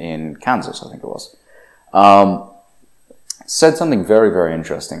congregation in Kansas, I think it was, said something very, very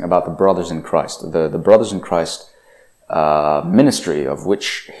interesting about the Brothers in Christ, the Brothers in Christ ministry, of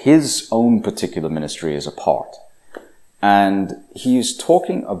which his own particular ministry is a part. And he's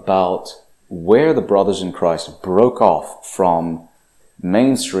talking about where the Brothers in Christ broke off from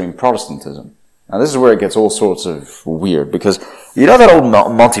mainstream Protestantism. Now, this is where it gets all sorts of weird, because you know that old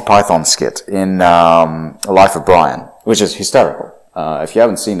Monty Python skit in Life of Brian, which is hysterical. If you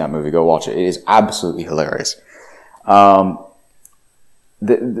haven't seen that movie, go watch it. It is absolutely hilarious.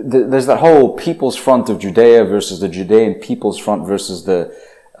 There's that whole People's Front of Judea versus the Judean People's Front versus the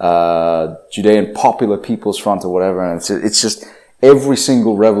Judean Popular People's Front or whatever, and it's just every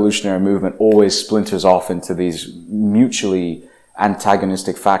single revolutionary movement always splinters off into these mutually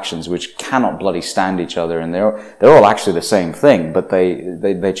antagonistic factions which cannot bloody stand each other, and they're all actually the same thing, but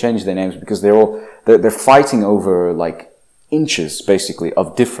they change their names because they're fighting over like inches basically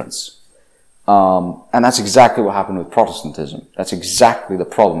of difference. And that's exactly what happened with Protestantism. That's exactly the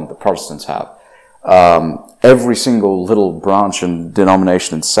problem that the Protestants have. Every single little branch and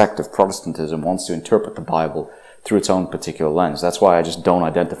denomination and sect of Protestantism wants to interpret the Bible through its own particular lens. That's why I just don't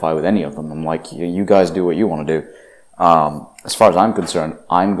identify with any of them. I'm like, you guys do what you want to do. As far as I'm concerned,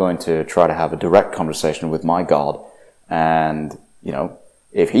 I'm going to try to have a direct conversation with my God. And, you know,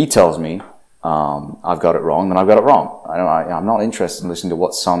 if he tells me, I've got it wrong, then I've got it wrong. I'm not interested in listening to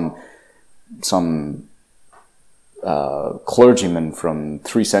what some clergyman from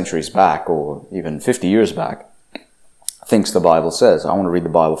 3 centuries back or even 50 years back thinks the Bible says. I want to read the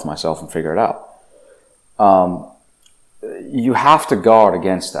Bible for myself and figure it out. You have to guard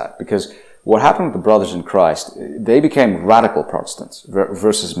against that, because what happened with the Brothers in Christ, they became radical Protestants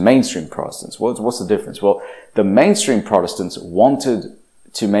versus mainstream Protestants. What's the difference? Well, the mainstream Protestants wanted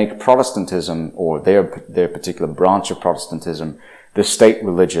to make Protestantism, or their particular branch of Protestantism, the state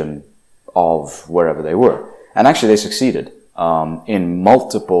religion of wherever they were. And actually they succeeded in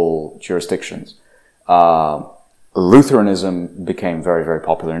multiple jurisdictions. Lutheranism became very, very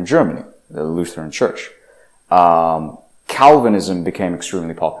popular in Germany, the Lutheran Church. Calvinism became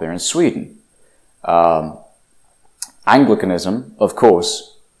extremely popular in Sweden. Anglicanism, of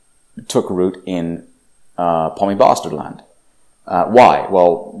course, took root in Pommy Bastardland. Why?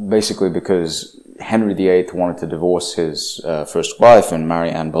 Well, basically because Henry VIII wanted to divorce his first wife and marry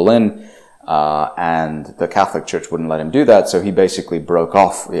Anne Boleyn, and the Catholic Church wouldn't let him do that, so he basically broke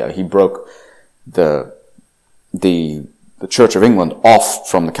off. He broke the Church of England off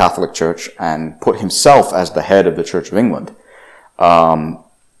from the Catholic Church and put himself as the head of the Church of England. And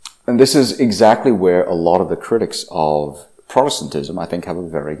this is exactly where a lot of the critics of Protestantism, I think, have a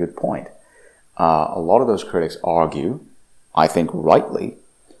very good point. A lot of those critics argue, I think rightly,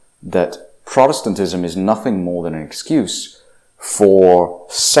 that Protestantism is nothing more than an excuse for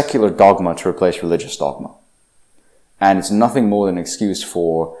secular dogma to replace religious dogma. And it's nothing more than an excuse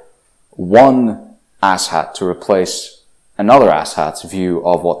for one asshat to replace another asshat's view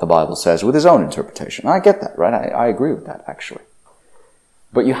of what the Bible says with his own interpretation. I get that, right? I agree with that, actually.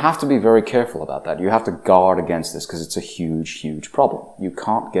 But you have to be very careful about that. You have to guard against this because it's a huge, huge problem. You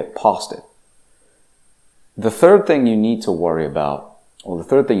can't get past it. The third thing you need to worry about, or the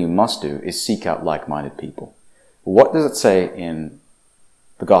third thing you must do, is seek out like-minded people. What does it say in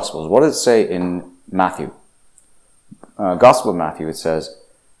the Gospels? What does it say in Matthew. Gospel of Matthew, it says,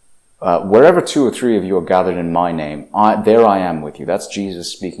 wherever 2 or 3 of you are gathered in my name, there I am with you. That's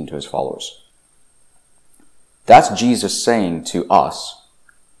Jesus speaking to his followers. That's Jesus saying to us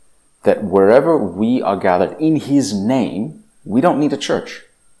that wherever we are gathered in his name, we don't need a church.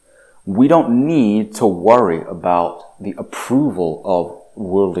 We don't need to worry about the approval of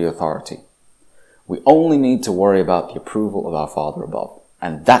worldly authority. We only need to worry about the approval of our Father above.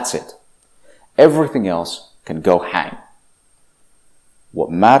 And that's it. Everything else can go hang. What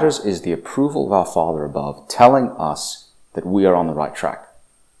matters is the approval of our Father above telling us that we are on the right track.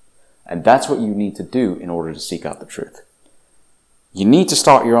 And that's what you need to do in order to seek out the truth. You need to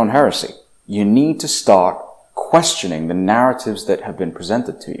start your own heresy. You need to start questioning the narratives that have been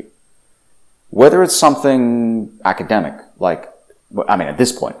presented to you. Whether it's something academic, at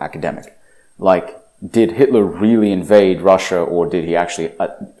this point, academic, like, did Hitler really invade Russia, or did he actually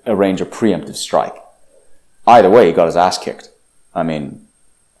arrange a preemptive strike? Either way, he got his ass kicked. I mean,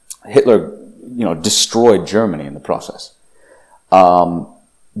 Hitler, destroyed Germany in the process.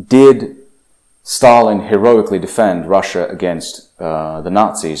 Did Stalin heroically defend Russia against the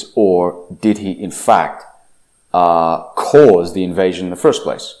Nazis, or did he, in fact, cause the invasion in the first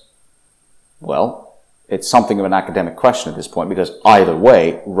place? Well, it's something of an academic question at this point, because either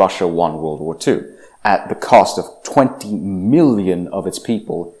way, Russia won World War II at the cost of 20 million of its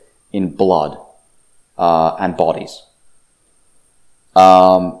people in blood and bodies.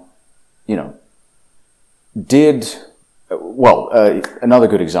 Another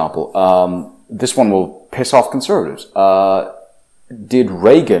good example. This one will piss off conservatives. Did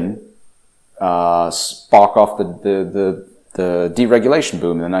Reagan spark off the deregulation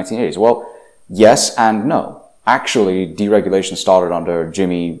boom in the 1980s? Well, yes and no. Actually, deregulation started under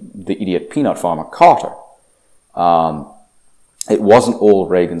Jimmy, the idiot peanut farmer, Carter. It wasn't all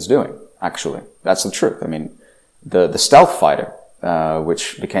Reagan's doing, actually. That's the truth. I mean, the stealth fighter,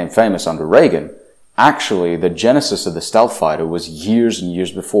 which became famous under Reagan, actually, the genesis of the stealth fighter was years and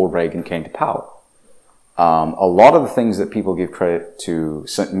years before Reagan came to power. A lot of the things that people give credit to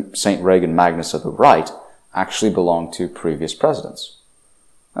St. Reagan Magnus of the Right actually belong to previous presidents.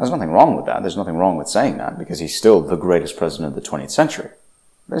 There's nothing wrong with that. There's nothing wrong with saying that, because he's still the greatest president of the 20th century.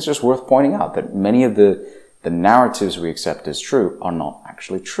 But it's just worth pointing out that many of the narratives we accept as true are not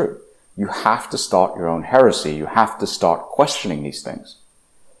actually true. You have to start your own heresy. You have to start questioning these things.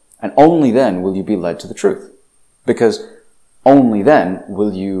 And only then will you be led to the truth. Because only then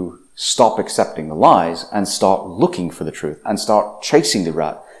will you stop accepting the lies and start looking for the truth and start chasing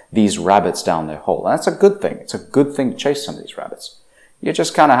these rabbits down their hole. And that's a good thing. It's a good thing to chase some of these rabbits. You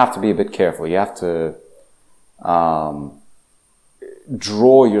just kind of have to be a bit careful. You have to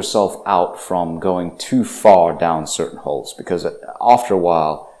draw yourself out from going too far down certain holes, because after a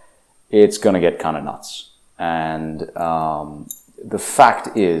while, it's going to get kind of nuts. And the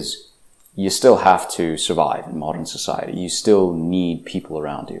fact is, you still have to survive in modern society. You still need people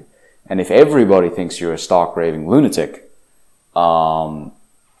around you. And if everybody thinks you're a stark raving lunatic,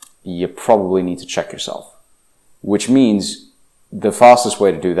 you probably need to check yourself. Which means the fastest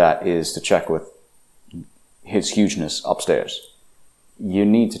way to do that is to check with his hugeness upstairs. You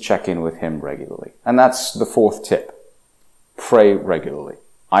need to check in with him regularly. And that's the 4th tip. Pray regularly.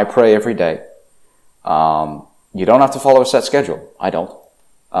 I pray every day. You don't have to follow a set schedule. I don't.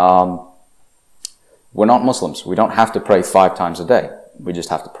 We're not Muslims. We don't have to pray 5 times a day. We just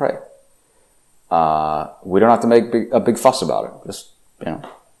have to pray. We don't have to make a big fuss about it. Just,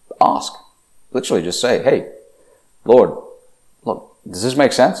 ask. Literally just say, hey, Lord, look, does this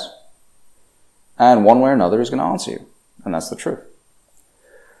make sense? And one way or another, he's going to answer you. And that's the truth.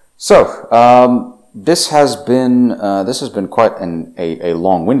 So, this has been quite a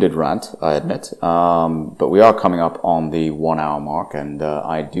long-winded rant, I admit. But we are coming up on the 1 hour mark, and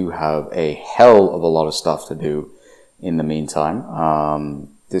I do have a hell of a lot of stuff to do in the meantime.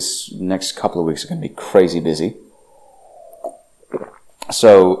 This next couple of weeks are going to be crazy busy.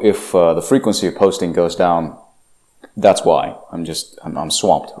 So if the frequency of posting goes down, that's why. I'm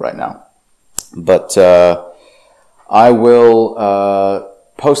swamped right now. But I will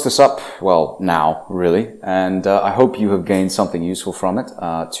post this up, well, now, really, and I hope you have gained something useful from it.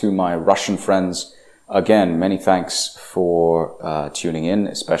 To my Russian friends, again, many thanks for tuning in,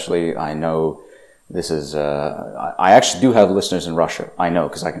 especially, I know this is, I actually do have listeners in Russia, I know,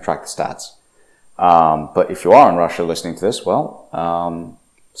 because I can track the stats. But if you are in Russia listening to this, well,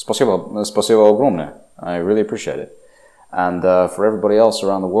 спасибо огромное. I really appreciate it. And for everybody else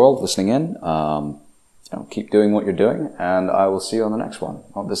around the world listening in, keep doing what you're doing, and I will see you on the next one.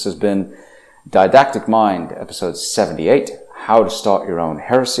 Well, this has been Didactic Mind, episode 78, How to Start Your Own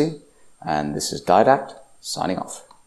Heresy. And this is Didact, signing off.